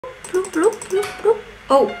Bloop, bloop, bloop, bloop.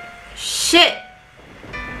 Oh, shit.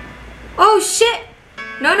 Oh, shit.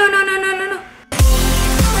 No, no, no, no, no, no, no.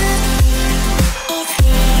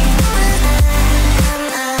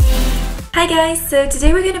 Hi guys, so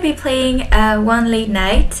today we're gonna be playing One Late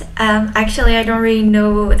Night. Actually, I don't really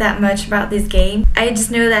know that much about this game. I just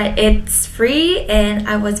know that it's free and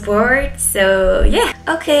I was bored, so yeah.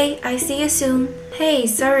 Okay, I see you soon. Hey,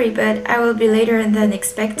 sorry, but I will be later than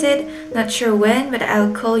expected. Not sure when, but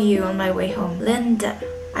I'll call you on my way home. Linda.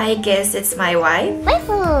 I guess it's my wife.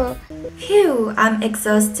 Woohoo! Phew, I'm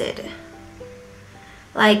exhausted.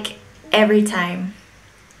 Like, every time.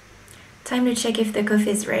 Time to check if the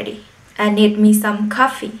coffee is ready. I need me some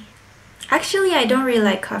coffee. Actually, I don't really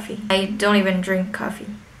like coffee. I don't even drink coffee.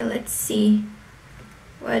 Let's see.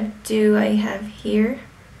 What do I have here?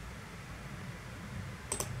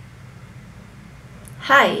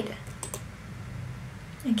 Hide.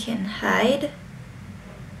 I can hide.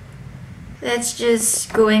 Let's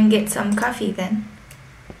just go and get some coffee then.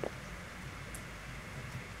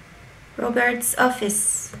 Robert's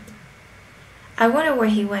office. I wonder where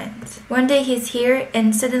he went. One day he's here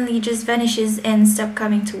and suddenly just vanishes and stops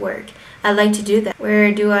coming to work. I like to do that.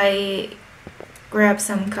 Where do I grab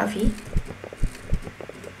some coffee?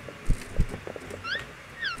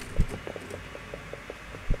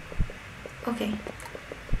 Okay.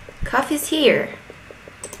 Coffee's here.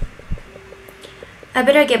 I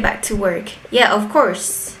better get back to work. Yeah, of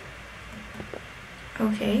course.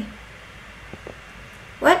 Okay.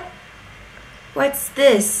 What? What's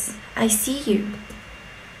this? I see you.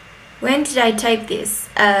 When did I type this?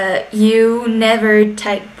 You never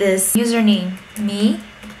typed this. Username, me.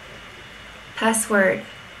 Password,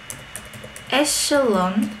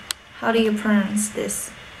 echelon. How do you pronounce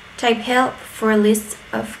this? Type help for a list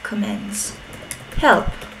of commands. Help.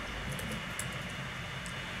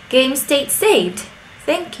 Game state saved.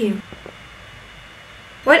 Thank you.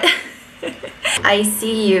 What? I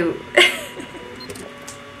see you.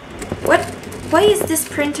 What? Why is this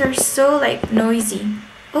printer so like noisy?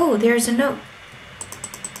 Oh, there's a note.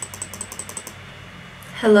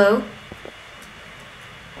 Hello?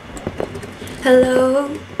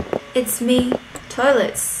 Hello? It's me.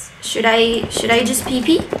 Toilets. Should I just pee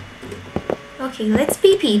pee? Okay, let's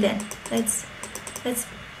pee pee then. Let's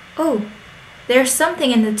oh, there's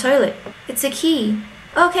something in the toilet. It's a key.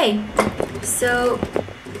 Okay. So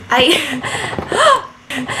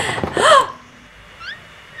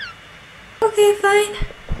okay, fine.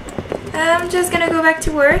 I'm just gonna go back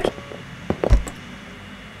to work.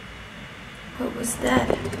 What was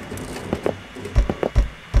that?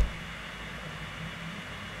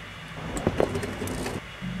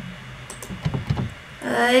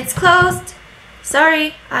 It's closed.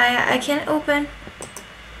 Sorry, I can't open.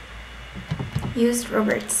 Use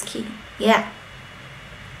Robert's key. Yeah.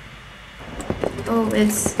 Oh,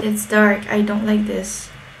 it's dark. I don't like this.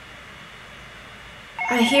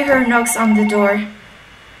 I hear her knocks on the door.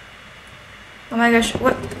 Oh my gosh,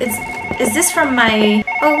 what is this from my...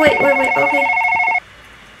 Oh wait, okay.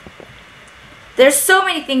 There's so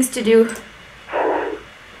many things to do.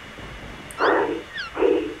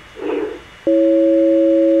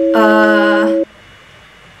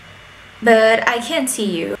 But I can't see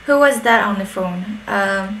you. Who was that on the phone?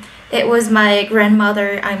 It was my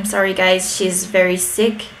grandmother. I'm sorry guys, she's very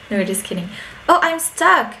sick. No, just kidding. Oh, I'm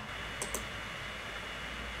stuck.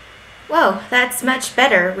 Wow, that's much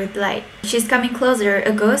better with light. She's coming closer,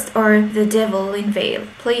 a ghost or the devil in veil.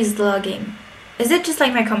 Please log in. Is it just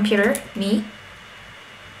like my computer? Me?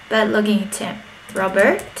 But logging at him.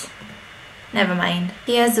 Robert? Never mind.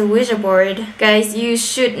 He has a Ouija board. Guys, you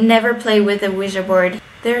should never play with a Ouija board.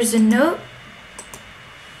 There's a note.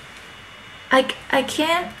 I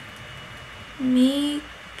can't... Michelangelo.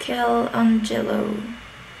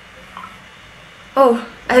 Oh,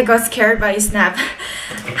 I got scared by a snap.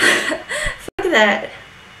 Fuck that.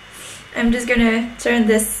 I'm just gonna turn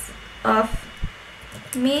this off.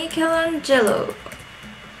 Michelangelo.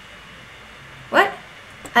 What?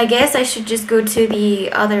 I guess I should just go to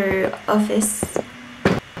the other office.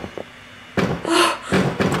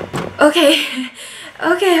 Okay.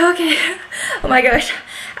 Okay. Oh my gosh.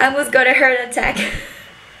 I almost got a heart attack.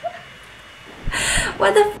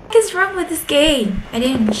 What the fuck is wrong with this game? I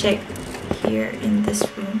didn't check here in this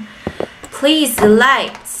room. Please, the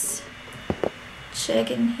lights. Check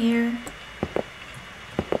in here.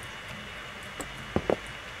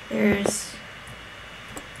 There's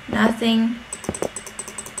nothing.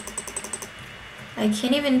 I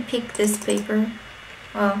can't even pick this paper.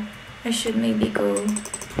 Well, I should maybe go.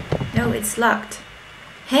 No, it's locked.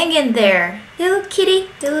 Hang in there, little kitty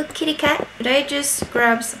cat. Should I just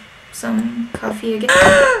grab some coffee again?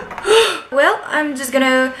 Well, I'm just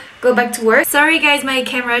gonna go back to work. Sorry guys, my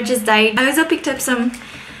camera just died. I also picked up some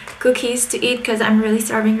cookies to eat because I'm really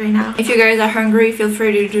starving right now. If you guys are hungry, feel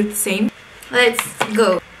free to do the same. Let's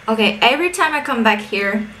go. Okay, every time I come back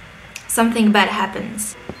here, something bad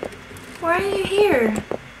happens. Why are you here?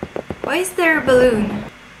 Why is there a balloon?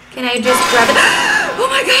 Can I just grab it? Oh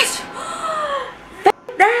my gosh!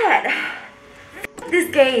 F that! F this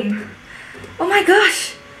game. Oh my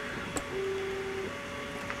gosh!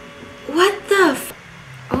 What the f?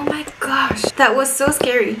 Oh my gosh, that was so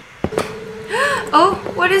scary. Oh,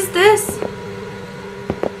 what is this?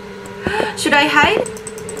 Should I hide?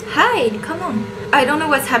 Hide, come on. I don't know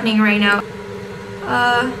what's happening right now.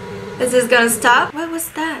 Is this gonna stop? What was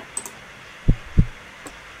that?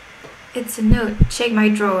 It's a note. Check my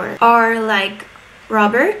drawer. Or like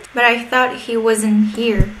Robert, but I thought he wasn't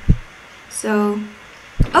here. So,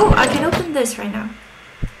 oh, I can open this right now.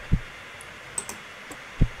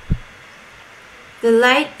 The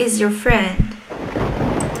light is your friend.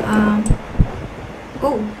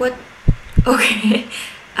 Oh, what? Okay.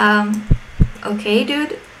 Okay,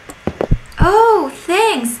 dude. Oh,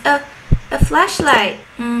 thanks. A flashlight.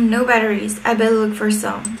 No batteries. I better look for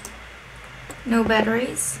some. No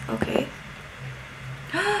batteries. Okay.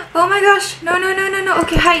 Oh my gosh. No, no, no, no, no.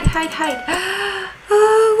 Okay, hide, hide, hide.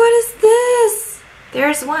 Oh, what is this?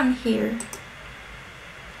 There's one here.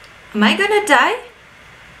 Am I gonna die?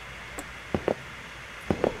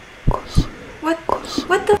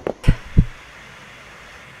 What the f?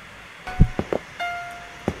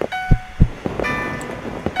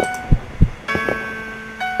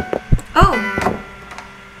 Oh.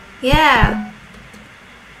 Yeah.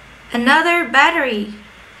 Another battery.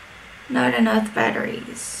 Not enough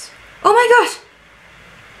batteries. Oh my gosh!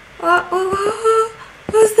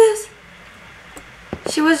 What's this?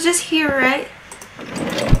 She was just here, right?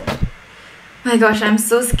 My gosh, I'm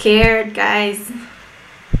so scared, guys.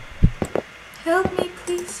 Help me,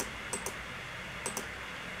 please.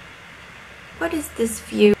 What is this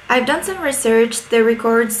view? I've done some research. The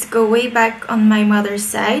records go way back on my mother's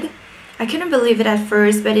side. I couldn't believe it at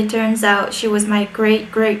first, but it turns out she was my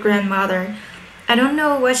great-great-grandmother. I don't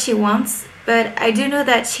know what she wants, but I do know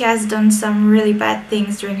that she has done some really bad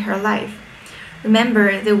things during her life.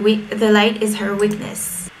 Remember, the light is her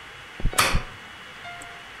weakness.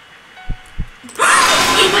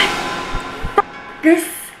 Oh my... This...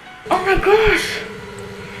 Oh my gosh!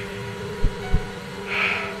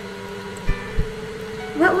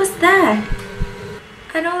 What was that?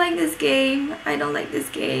 I don't like this game. I don't like this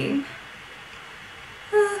game.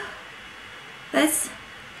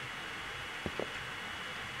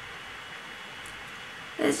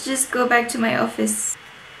 Let's just go back to my office.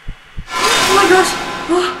 Oh my gosh!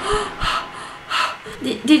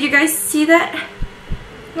 Did you guys see that?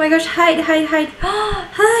 Oh my gosh, hide, hide, hide.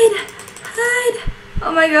 Hide! Hide!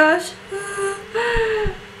 Oh my gosh.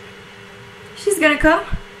 She's gonna come.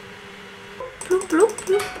 Bloop, bloop,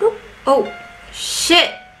 bloop, bloop. Oh,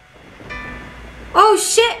 shit. Oh,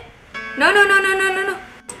 shit. No, no, no, no, no, no, no.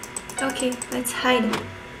 Okay, let's hide.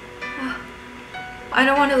 I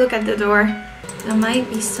don't want to look at the door. There might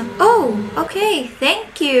be some... Oh, okay,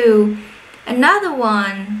 thank you. Another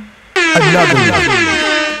one. Another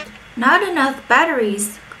one. Not enough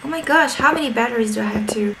batteries. Oh my gosh, how many batteries do I have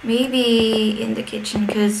to? Maybe in the kitchen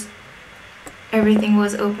because everything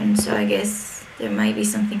was open, so I guess there might be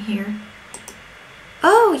something here.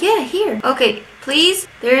 Oh yeah, here. Okay, please.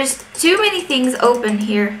 There's too many things open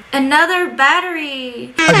here. Another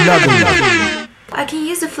battery. Another one. I can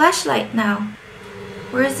use the flashlight now.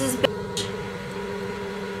 Where's this bitch?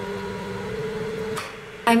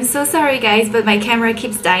 I'm so sorry guys, but my camera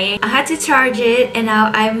keeps dying. I had to charge it and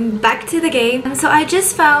now I'm back to the game. So I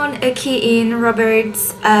just found a key in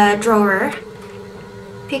Robert's drawer.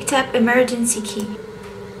 Picked up emergency key.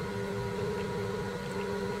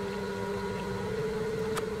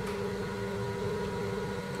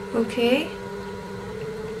 Okay.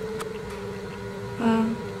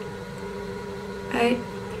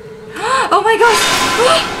 Oh my gosh!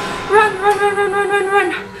 Run, run, run, run, run, run,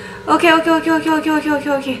 run! Okay, okay, okay, okay, okay, okay, okay,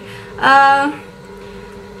 okay. Run,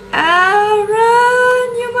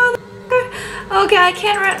 you motherfucker! Okay, I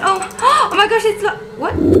can't run. Oh my gosh, it's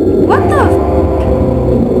what? What the?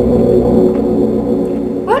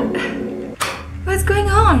 What? What's going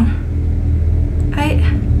on?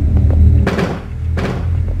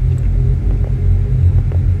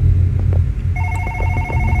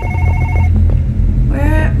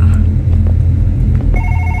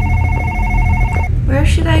 Where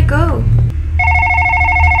should I go?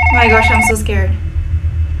 Oh my gosh, I'm so scared.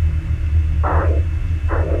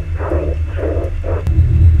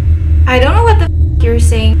 I don't know what the f you're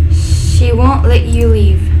saying. She She won't let you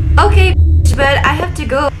leave. Okay, but I have to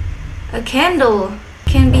go. A candle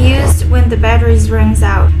can be used when the batteries runs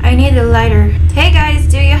out. I need a lighter. Hey guys,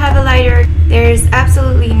 do you have a lighter? There's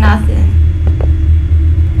absolutely nothing.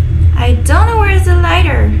 I don't know where's the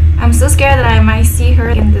lighter. I'm so scared that I might see her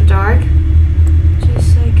in the dark.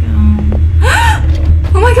 Just like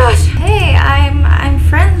oh my gosh! Hey, I'm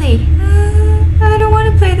friendly. I don't want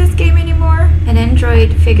to play this game anymore. An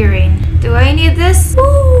Android figurine. Do I need this?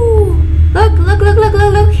 Ooh! Look!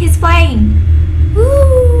 He's flying.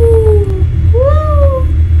 Ooh! Woo!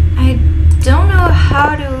 I don't know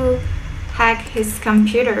how to hack his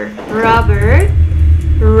computer. Roberta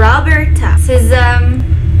says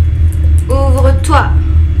ouvre-toi.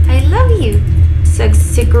 I love you.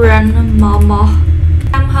 Sexy grandmama.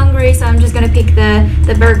 I'm hungry, so I'm just gonna pick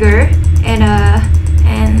the burger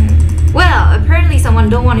and well, apparently someone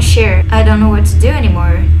don't want to share. I don't know what to do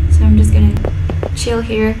anymore, so I'm just gonna chill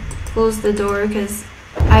here, close the door because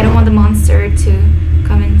I don't want the monster to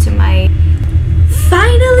come into my...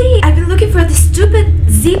 Finally! I've been looking for this stupid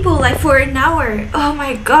Zippo like for an hour. Oh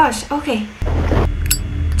my gosh. Okay.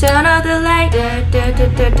 Turn on the light.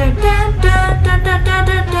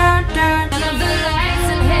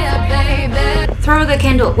 Throw the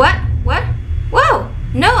candle. What? Whoa!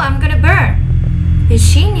 No, I'm gonna burn. Is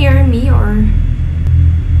she near me or...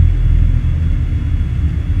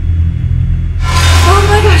 Oh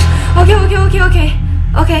my gosh!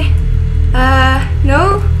 Okay.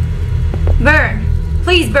 No. Burn.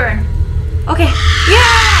 Please burn. Okay.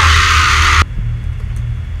 Yeah!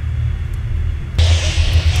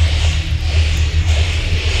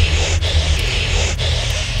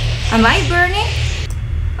 Am I burning?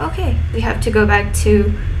 Okay, we have to go back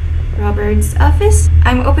to Robert's office.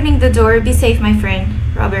 I'm opening the door. Be safe, my friend.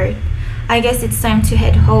 Robert, I guess it's time to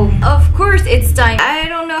head home. Of course it's time. I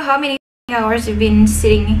don't know how many hours we've been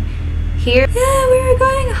sitting here. Yeah, we're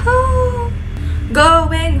going home.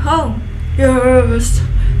 Going home. Yes.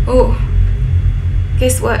 Oh,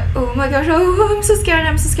 guess what? Oh my gosh. Oh, I'm so scared.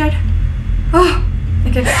 Oh,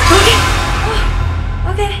 okay.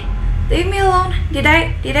 Okay. Leave me alone. Did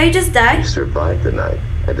I just die? You survived the night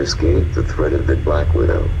and escaped the threat of the Black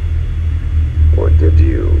Widow. Or did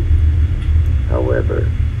you? However,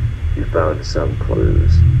 you found some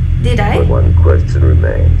clues. Did I? But one question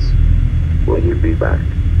remains. Will you be back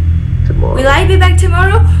tomorrow? Will I be back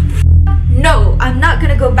tomorrow? No, I'm not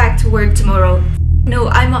gonna go back to work tomorrow. No,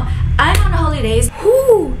 I'm on holidays.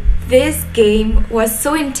 Whew, this game was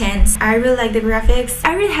so intense. I really like the graphics.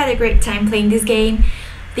 I really had a great time playing this game.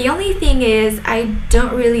 The only thing is I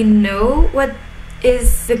don't really know what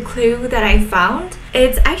is the clue that I found.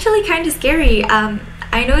 It's actually kind of scary.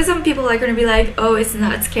 I know some people are gonna be like, oh, it's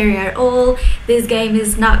not scary at all, this game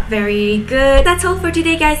is not very good. That's all for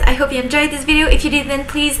today, guys. I hope you enjoyed this video. If you did, then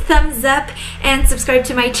please thumbs up and subscribe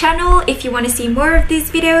to my channel if you want to see more of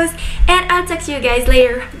these videos, and I'll talk to you guys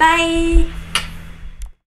later. Bye.